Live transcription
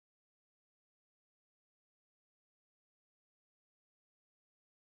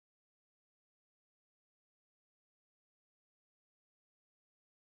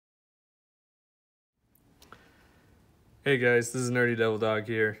Hey guys, this is Nerdy Devil Dog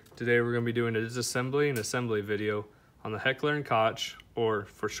here. Today we're going to be doing a disassembly and assembly video on the Heckler & Koch, or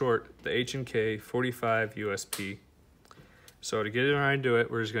for short, the H&K 45 USP. So to get right into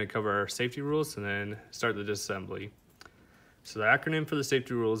it, we're just going to cover our safety rules and then start the disassembly. So the acronym for the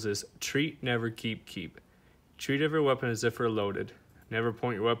safety rules is treat, never, keep, keep. Treat every weapon as if it were loaded. Never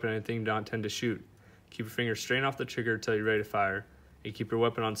point your weapon at anything you don't intend to shoot. Keep your finger straight off the trigger until you're ready to fire. And keep your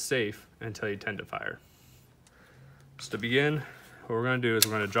weapon on safe until you intend to fire. So to begin, what we're going to do is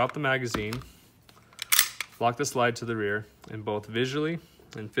we're going to drop the magazine, lock the slide to the rear, and both visually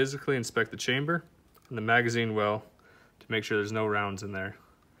and physically inspect the chamber and the magazine well to make sure there's no rounds in there.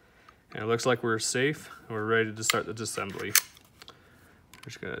 And it looks like we're safe and we're ready to start the disassembly. We're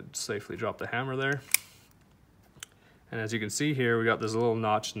just going to safely drop the hammer there. And as you can see here, we got this little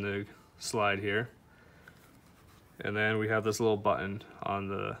notch in the slide here. And then we have this little button on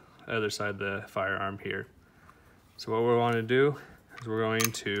the other side of the firearm here. So what we want to do is we're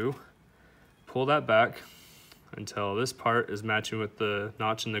going to pull that back until this part is matching with the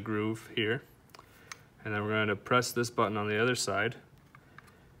notch in the groove here. And then we're going to press this button on the other side.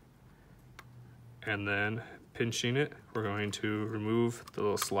 And then pinching it, we're going to remove the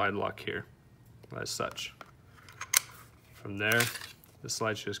little slide lock here, as such. From there, the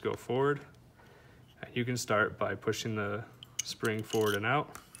slide should just go forward. And you can start by pushing the spring forward and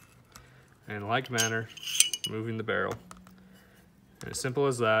out. And in like manner, moving the barrel. And as simple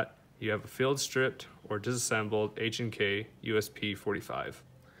as that, you have a field stripped or disassembled H&K USP 45.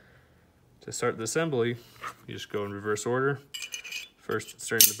 To start the assembly, you just go in reverse order. First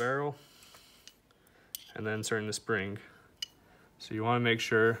inserting the barrel, and then inserting the spring. So you want to make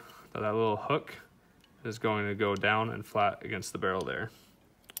sure that that little hook is going to go down and flat against the barrel there.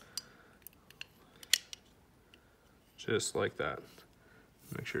 Just like that.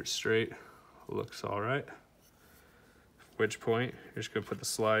 Make sure it's straight, looks all right. At which point, you're just gonna put the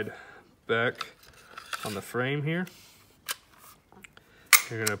slide back on the frame here.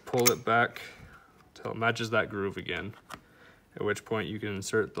 You're gonna pull it back until it matches that groove again. At which point you can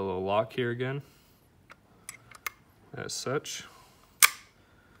insert the little lock here again, as such.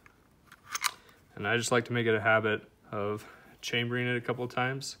 And I just like to make it a habit of chambering it a couple of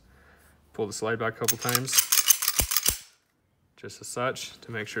times. Pull the slide back a couple times, just as such,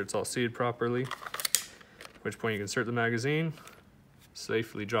 to make sure it's all seated properly. At which point you can insert the magazine,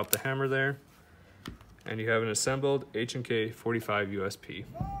 safely drop the hammer there, and you have an assembled H&K 45 USP.